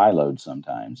be siloed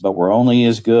sometimes, but we're only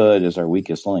as good as our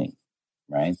weakest link.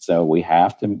 Right. So we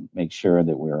have to make sure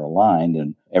that we're aligned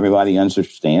and everybody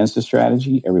understands the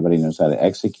strategy. Everybody knows how to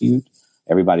execute.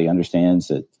 Everybody understands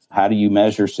that how do you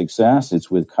measure success?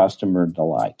 It's with customer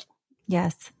delight.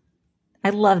 Yes.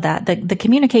 I love that. The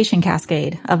communication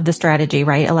cascade of the strategy,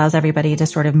 right, allows everybody to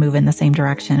sort of move in the same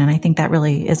direction. And I think that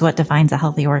really is what defines a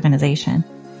healthy organization.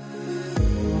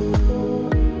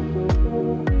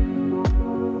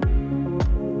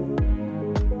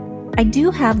 I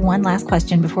do have one last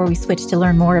question before we switch to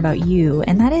learn more about you.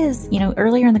 And that is,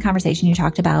 earlier in the conversation, you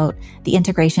talked about the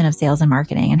integration of sales and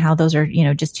marketing and how those are,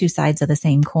 just two sides of the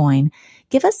same coin.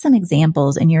 Give us some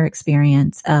examples in your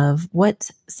experience of what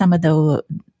some of the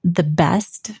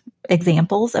best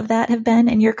examples of that have been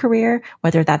in your career,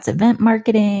 whether that's event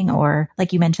marketing or,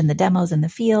 like you mentioned, the demos in the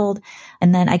field.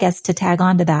 And then I guess to tag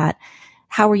on to that,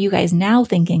 how are you guys now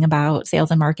thinking about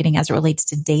sales and marketing as it relates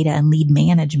to data and lead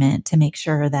management to make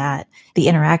sure that the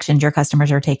interactions your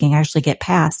customers are taking actually get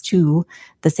passed to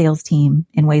the sales team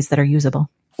in ways that are usable?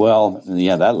 Well,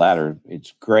 yeah, that latter,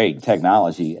 it's great.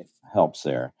 Technology helps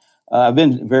there. I've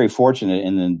been very fortunate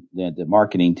in the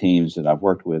marketing teams that I've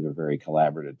worked with are very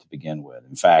collaborative to begin with.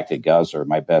 In fact, at Guzzler,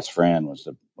 my best friend was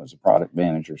a product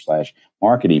manager /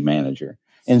 marketing manager.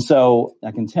 And so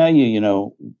I can tell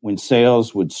you, when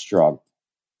sales would struggle,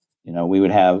 we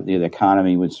would have the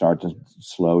economy would start to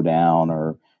slow down,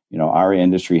 or, our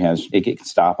industry it can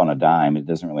stop on a dime. It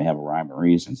doesn't really have a rhyme or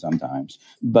reason sometimes.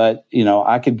 But,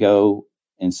 I could go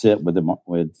and sit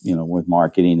with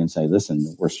marketing and say,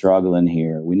 listen, we're struggling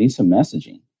here. We need some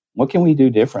messaging. What can we do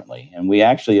differently? And we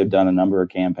actually have done a number of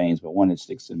campaigns, but one that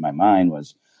sticks in my mind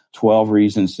was 12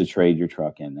 reasons to trade your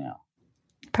truck in now.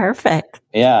 Perfect.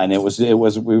 Yeah. And it was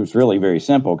really very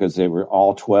simple because they were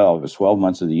all 12. It was 12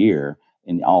 months of the year,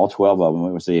 and all 12 of them,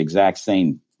 it was the exact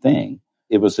same thing.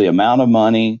 It was the amount of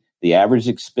money, the average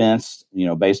expense,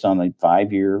 based on the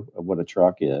 5-year of what a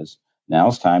truck is. Now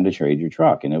it's time to trade your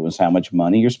truck. And it was how much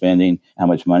money you're spending, how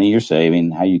much money you're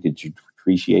saving, how you could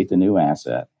appreciate the new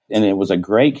asset. And it was a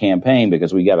great campaign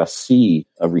because we got a sea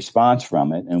of response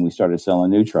from it. And we started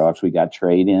selling new trucks. We got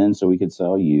trade in so we could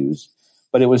sell used.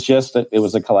 But it was it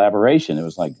was a collaboration. It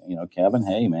was like, Kevin,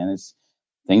 hey, man,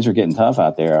 things are getting tough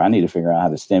out there. I need to figure out how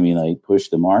to push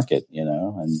the market,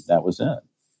 and that was it.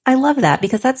 I love that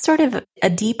because that's sort of a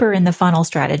deeper in the funnel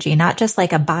strategy, not just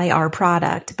like a buy our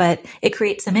product, but it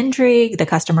creates some intrigue. The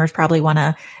customers probably want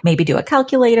to maybe do a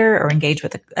calculator or engage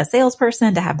with a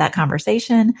salesperson to have that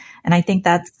conversation. And I think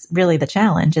that's really the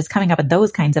challenge, is coming up with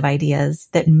those kinds of ideas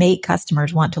that make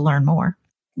customers want to learn more.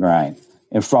 Right.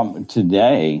 And from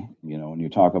today, when you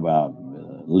talk about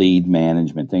lead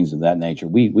management, things of that nature,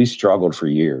 we struggled for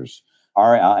years.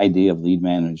 Our idea of lead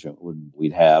management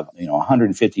we'd have,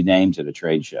 150 names at a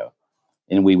trade show,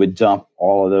 and we would dump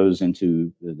all of those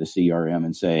into the CRM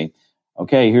and say,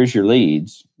 okay, here's your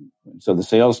leads. So the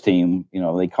sales team,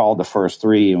 they called the first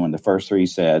 3. And when the first 3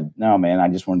 said, no, man, I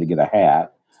just wanted to get a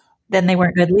hat. Then they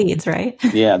weren't good leads, right?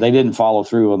 Yeah. They didn't follow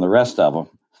through on the rest of them.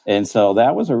 And so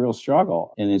that was a real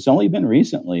struggle. And it's only been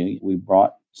recently we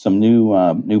brought some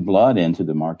new blood into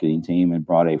the marketing team and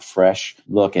brought a fresh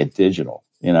look at digital,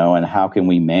 and how can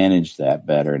we manage that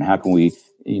better, and how can we,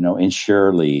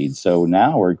 ensure leads. So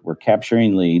now we're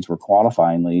capturing leads, we're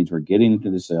qualifying leads, we're getting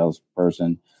to the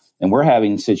salesperson, and we're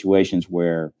having situations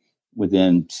where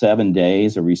within 7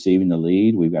 days of receiving the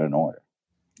lead, we've got an order.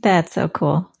 That's so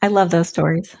cool. I love those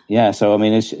stories. Yeah. So,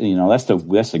 it's,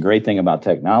 that's the great thing about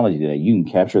technology today. You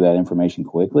can capture that information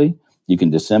quickly. You can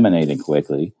disseminate it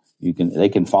quickly. They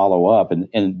can follow up.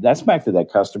 And that's back to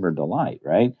that customer delight,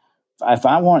 right? If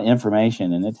I want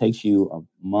information and it takes you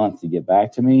a month to get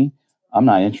back to me, I'm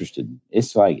not interested.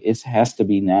 It's like, it has to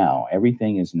be now.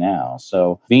 Everything is now.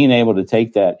 So being able to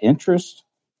take that interest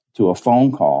to a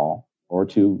phone call or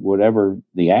to whatever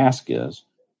the ask is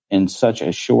in such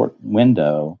a short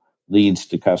window leads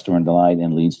to customer delight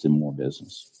and leads to more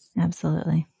business.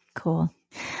 Absolutely. Cool.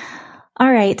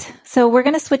 All right. So we're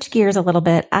going to switch gears a little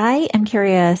bit. I am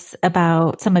curious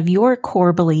about some of your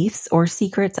core beliefs or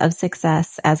secrets of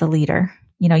success as a leader.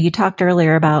 You talked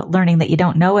earlier about learning that you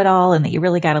don't know it all and that you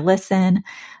really got to listen.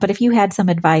 But if you had some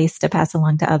advice to pass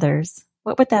along to others,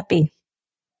 what would that be?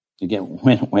 Again,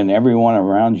 when everyone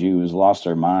around you has lost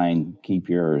their mind, keep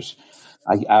yours.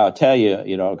 I'll tell you,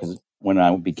 because when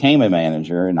I became a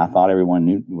manager and I thought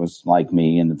everyone was like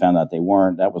me and found out they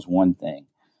weren't, that was one thing.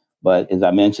 But as I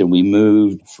mentioned,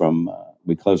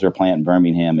 we closed our plant in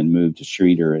Birmingham and moved to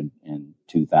Streator in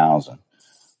 2000.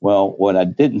 Well, what I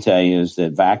didn't tell you is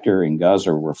that Vactor and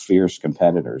Guzzler were fierce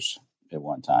competitors at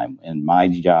one time. And my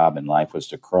job in life was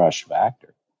to crush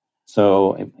Vactor.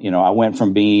 So, I went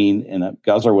from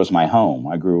Guzzler was my home.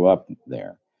 I grew up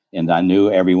there. And I knew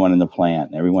everyone in the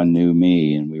plant, and everyone knew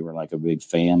me, and we were like a big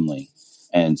family.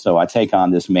 And so I take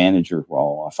on this manager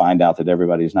role. I find out that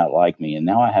everybody's not like me, and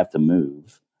now I have to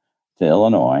move to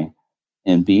Illinois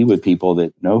and be with people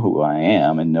that know who I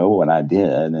am and know what I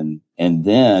did. And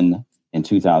then in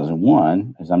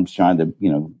 2001, as I'm trying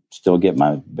to, still get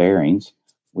my bearings,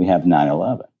 we have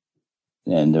 9/11,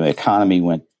 and the economy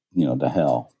went, to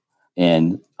hell,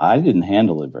 and I didn't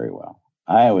handle it very well.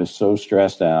 I was so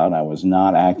stressed out. I was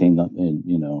not acting,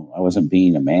 I wasn't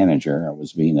being a manager. I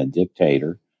was being a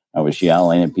dictator. I was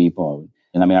yelling at people.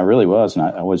 And I really was. And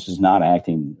I was just not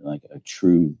acting like a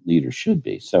true leader should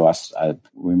be. So I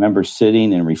remember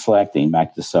sitting and reflecting,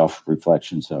 back to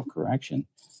self-reflection, self-correction,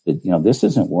 that, this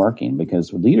isn't working,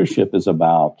 because leadership is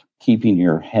about keeping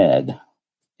your head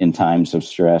in times of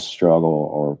stress, struggle,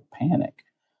 or panic.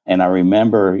 And I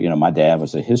remember, my dad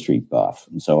was a history buff.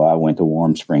 And so I went to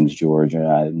Warm Springs, Georgia.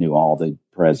 I knew all the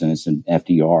presidents, and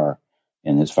FDR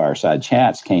and his fireside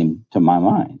chats came to my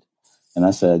mind. And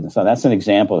I said, so that's an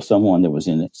example of someone that was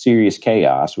in serious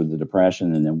chaos with the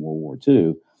Depression and then World War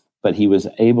II. but he was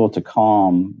able to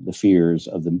calm the fears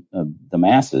of the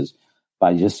masses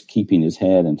by just keeping his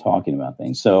head and talking about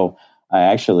things. So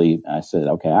I said,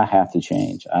 okay, I have to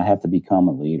change. I have to become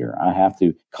a leader. I have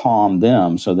to calm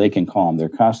them so they can calm their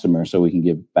customers so we can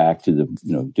get back to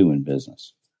doing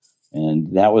business.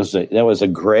 And it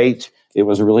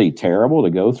was really terrible to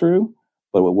go through,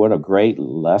 but what a great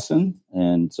lesson.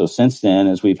 And so since then,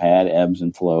 as we've had ebbs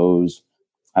and flows,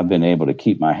 I've been able to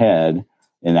keep my head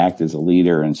and act as a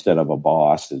leader instead of a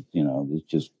boss.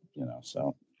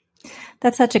 So.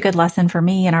 That's such a good lesson for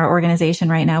me in our organization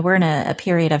right now. We're in a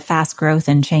period of fast growth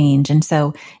and change. And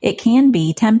so it can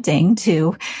be tempting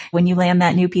to, when you land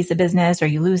that new piece of business or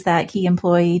you lose that key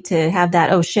employee, to have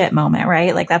that, oh shit moment,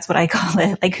 right? Like that's what I call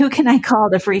it. Like, who can I call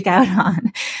to freak out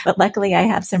on? But luckily I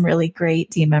have some really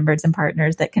great team members and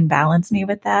partners that can balance me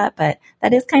with that. But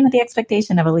that is kind of the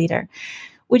expectation of a leader.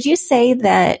 Would you say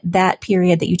that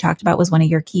period that you talked about was one of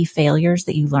your key failures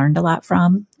that you learned a lot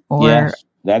from? Or yes.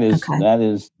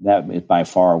 That by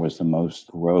far was the most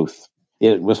growth.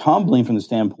 It was humbling from the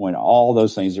standpoint of all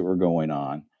those things that were going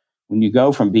on. When you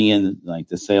go from being like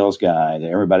the sales guy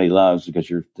that everybody loves because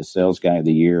you're the sales guy of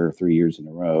the year 3 years in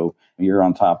a row, you're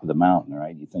on top of the mountain,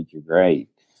 right? You think you're great.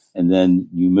 And then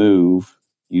you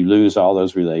lose all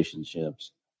those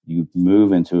relationships. You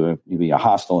move into a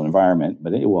hostile environment,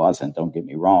 but it wasn't, don't get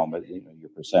me wrong, but your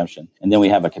perception. And then we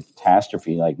have a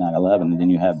catastrophe like 9/11, and then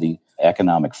you have the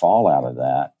economic fallout of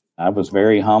that. I was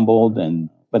very humbled,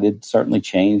 but it certainly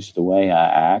changed the way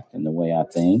I act and the way I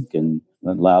think, and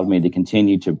allowed me to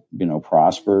continue to,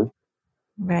 prosper.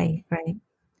 Right.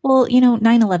 Well,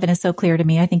 9/11 is so clear to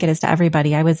me. I think it is to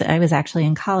everybody. I was actually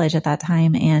in college at that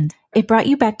time, and it brought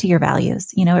you back to your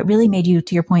values. It really made you,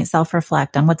 to your point,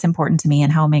 self-reflect on what's important to me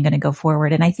and how am I going to go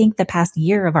forward. And I think the past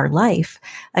year of our life,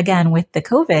 again, with the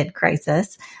COVID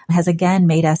crisis, has again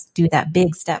made us do that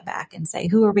big step back and say,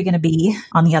 who are we going to be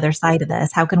on the other side of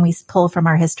this? How can we pull from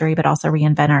our history, but also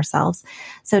reinvent ourselves?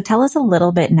 So tell us a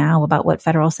little bit now about what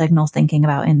Federal Signal's thinking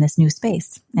about in this new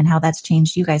space and how that's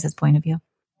changed you guys' point of view.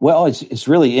 Well, it's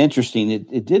really interesting.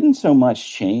 It didn't so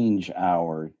much change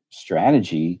our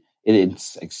strategy.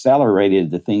 It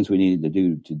accelerated the things we needed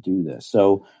to do this.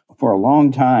 So for a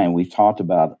long time, we've talked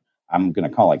about, I'm going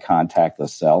to call it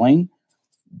contactless selling,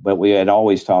 but we had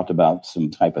always talked about some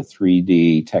type of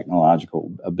 3D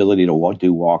technological ability to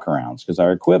do walkarounds, because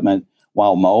our equipment,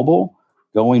 while mobile,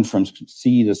 going from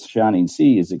sea to shining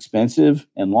sea is expensive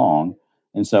and long.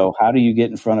 And so how do you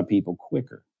get in front of people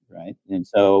quicker, right? And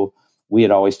so we had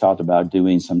always talked about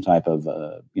doing some type of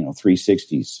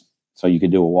 360s. So you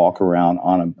could do a walk around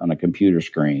on a computer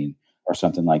screen or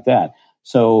something like that.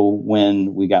 So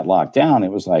when we got locked down,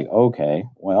 it was like, okay,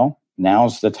 well,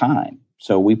 now's the time.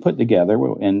 So we put together,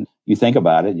 and you think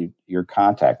about it, you're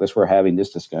contactless. We're having this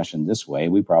discussion this way.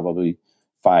 We probably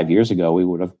 5 years ago,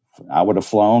 I would have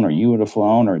flown, or you would have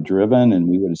flown or driven, and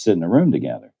we would have sit in a room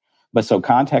together. But so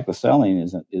contactless selling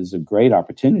is a great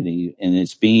opportunity, and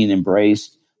it's being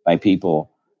embraced by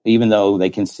people. Even though they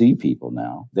can see people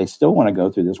now, they still want to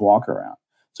go through this walk around.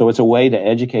 So it's a way to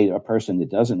educate a person that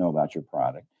doesn't know about your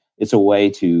product. It's a way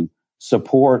to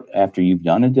support after you've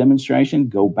done a demonstration,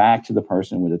 go back to the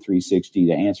person with a 360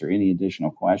 to answer any additional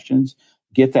questions,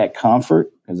 get that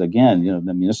comfort. Because again,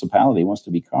 the municipality wants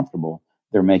to be comfortable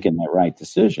they're making that right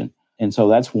decision. And so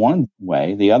that's one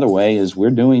way. The other way is we're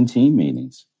doing team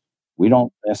meetings. We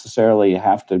don't necessarily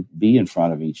have to be in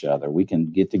front of each other. We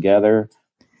can get together.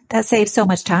 That saves so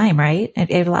much time, right?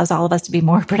 It allows all of us to be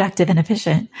more productive and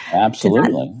efficient.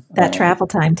 Absolutely. That travel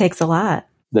time takes a lot.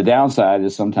 The downside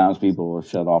is sometimes people will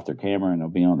shut off their camera and they'll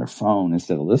be on their phone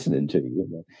instead of listening to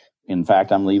you. In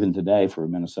fact, I'm leaving today for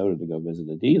Minnesota to go visit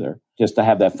a dealer just to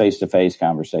have that face-to-face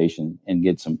conversation and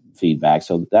get some feedback.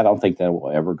 So I don't think that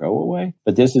will ever go away.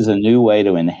 But this is a new way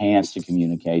to enhance the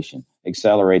communication,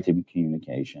 accelerate the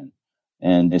communication.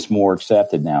 And it's more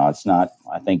accepted now. It's not,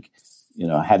 I think,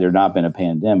 had there not been a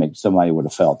pandemic, somebody would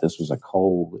have felt this was a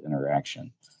cold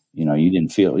interaction. You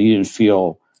didn't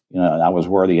feel, I was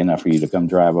worthy enough for you to come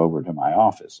drive over to my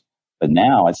office. But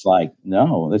now it's like,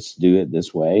 no, let's do it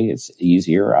this way. It's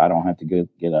easier. I don't have to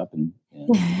get up and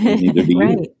neither do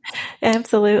right. you.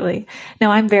 Absolutely.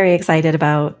 No, I'm very excited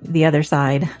about the other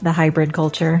side, the hybrid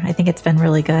culture. I think it's been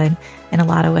really good in a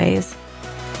lot of ways.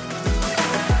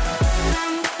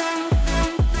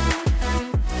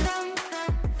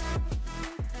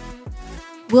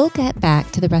 We'll get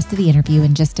back to the rest of the interview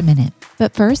in just a minute.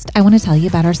 But first, I want to tell you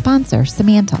about our sponsor,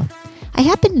 Simantel. I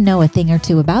happen to know a thing or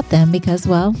two about them because,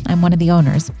 well, I'm one of the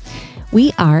owners.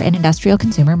 We are an industrial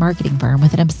consumer marketing firm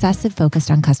with an obsessive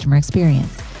focus on customer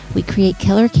experience. We create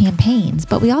killer campaigns,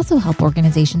 but we also help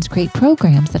organizations create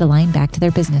programs that align back to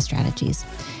their business strategies.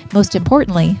 Most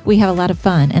importantly, we have a lot of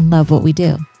fun and love what we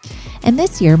do. And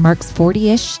this year marks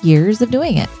 40-ish years of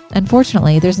doing it.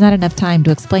 Unfortunately, there's not enough time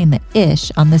to explain the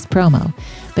ish on this promo.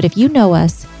 But if you know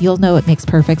us, you'll know it makes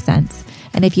perfect sense.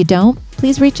 And if you don't,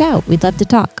 please reach out. We'd love to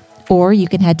talk. Or you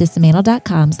can head to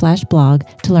simantel.com/blog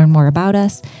to learn more about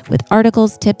us with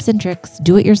articles, tips and tricks,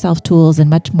 do-it-yourself tools, and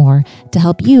much more to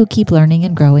help you keep learning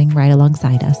and growing right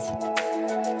alongside us.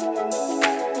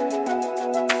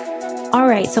 All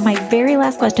right. So my very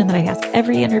last question that I ask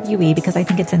every interviewee, because I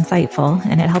think it's insightful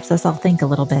and it helps us all think a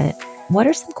little bit. What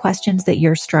are some questions that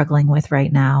you're struggling with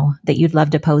right now that you'd love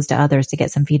to pose to others to get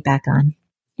some feedback on?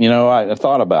 I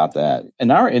thought about that.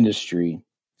 In our industry,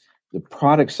 the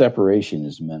product separation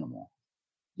is minimal.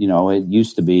 It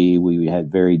used to be we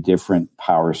had very different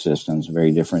power systems,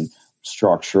 very different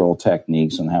structural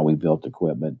techniques on how we built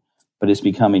equipment, but it's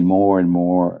becoming more and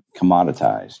more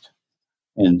commoditized.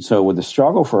 And so with the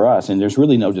struggle for us, and there's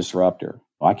really no disruptor.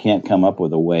 I can't come up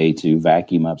with a way to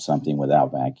vacuum up something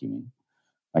without vacuuming.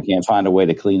 I can't find a way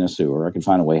to clean a sewer. I can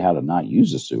find a way how to not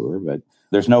use a sewer, but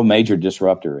there's no major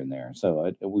disruptor in there.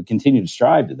 So we continue to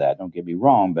strive to that. Don't get me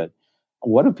wrong, but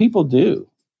what do people do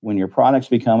when your product's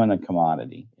becoming a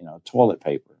commodity? Toilet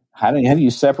paper. How do you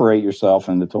separate yourself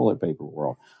in the toilet paper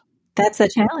world? That's a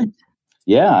challenge.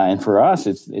 Yeah, and for us,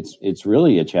 it's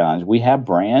really a challenge. We have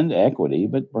brand equity,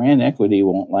 but brand equity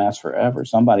won't last forever.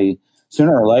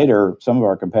 Sooner or later, some of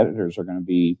our competitors are going to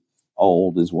be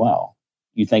old as well.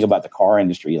 You think about the car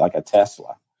industry, like a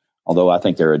Tesla, although I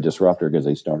think they're a disruptor because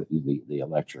they started the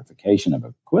electrification of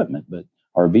equipment,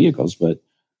 or vehicles. But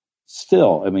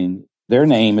still, their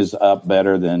name is up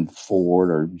better than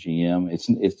Ford or GM.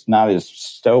 It's not as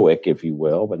stoic, if you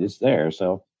will, but it's there.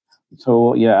 So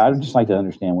yeah, I'd just like to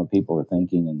understand what people are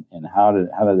thinking and how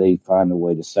do they find a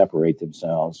way to separate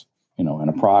themselves, in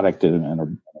a product and a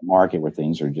market where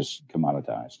things are just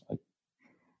commoditized.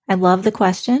 I love the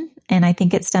question. And I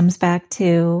think it stems back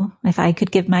to, if I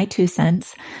could give my 2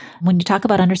 cents, when you talk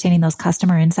about understanding those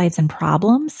customer insights and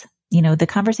problems, the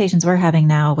conversations we're having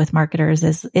now with marketers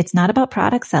is it's not about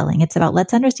product selling. It's about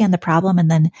let's understand the problem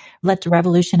and then let's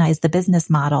revolutionize the business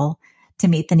model to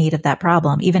meet the need of that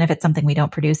problem, even if it's something we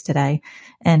don't produce today.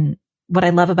 And what I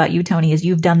love about you, Tony, is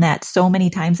you've done that so many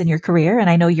times in your career. And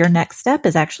I know your next step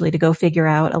is actually to go figure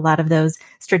out a lot of those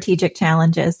strategic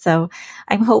challenges. So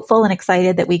I'm hopeful and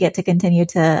excited that we get to continue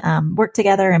to work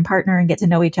together and partner and get to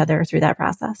know each other through that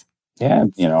process. Yeah,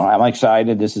 I'm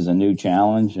excited. This is a new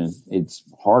challenge and it's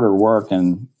harder work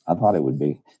than I thought it would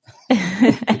be.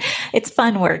 It's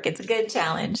fun work. It's a good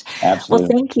challenge. Absolutely.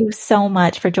 Well, thank you so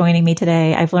much for joining me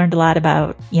today. I've learned a lot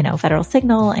about, Federal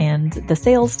Signal and the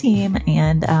sales team,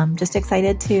 and just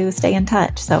excited to stay in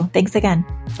touch. So thanks again.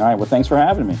 All right. Well, thanks for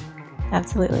having me.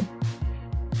 Absolutely.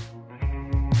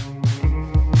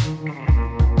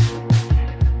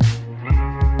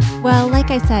 Well, like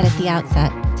I said at the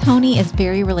outset, Tony is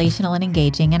very relational and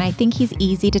engaging, and I think he's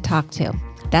easy to talk to.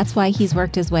 That's why he's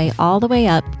worked his way all the way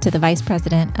up to the Vice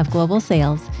President of Global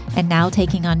Sales and now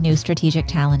taking on new strategic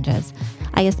challenges.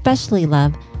 I especially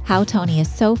love how Tony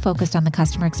is so focused on the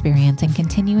customer experience and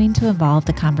continuing to evolve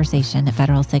the conversation at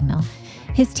Federal Signal.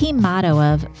 His team motto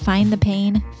of find the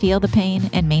pain, feel the pain,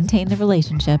 and maintain the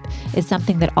relationship is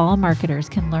something that all marketers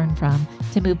can learn from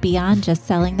to move beyond just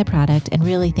selling the product and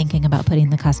really thinking about putting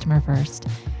the customer first.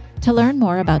 To learn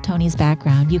more about Tony's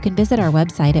background, you can visit our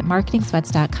website at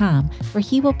marketingsweats.com, where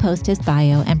he will post his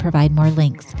bio and provide more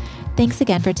links. Thanks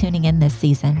again for tuning in this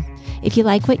season. If you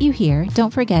like what you hear, don't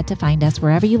forget to find us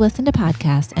wherever you listen to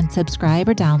podcasts and subscribe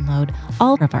or download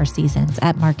all of our seasons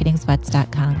at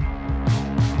marketingsweats.com.